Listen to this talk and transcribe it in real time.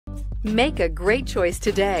Make a great choice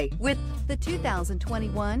today with the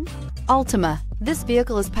 2021 Altima. This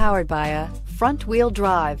vehicle is powered by a front-wheel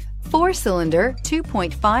drive, 4-cylinder,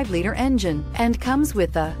 2.5-liter engine and comes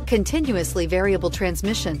with a continuously variable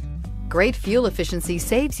transmission. Great fuel efficiency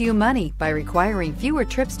saves you money by requiring fewer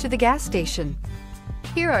trips to the gas station.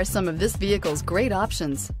 Here are some of this vehicle's great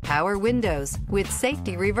options: power windows with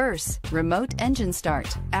safety reverse, remote engine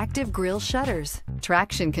start, active grille shutters,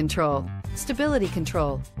 traction control, stability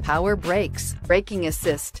control, power brakes, braking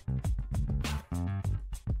assist.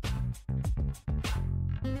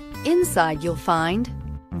 Inside you'll find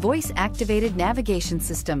voice-activated navigation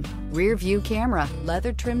system, rear view camera,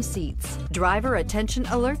 leather trim seats, driver attention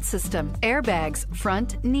alert system, airbags,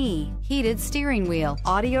 front knee, heated steering wheel,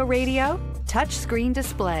 audio radio, touchscreen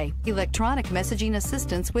display, electronic messaging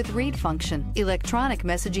assistance with read function, electronic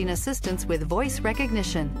messaging assistance with voice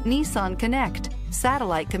recognition, Nissan Connect,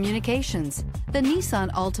 satellite communications. The Nissan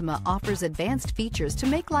Altima offers advanced features to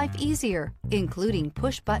make life easier, including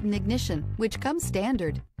push-button ignition, which comes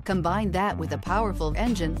standard. Combine that with a powerful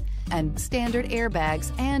engine and standard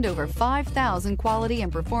airbags and over 5,000 quality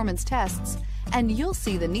and performance tests, and you'll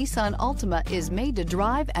see the Nissan Altima is made to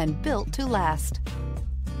drive and built to last.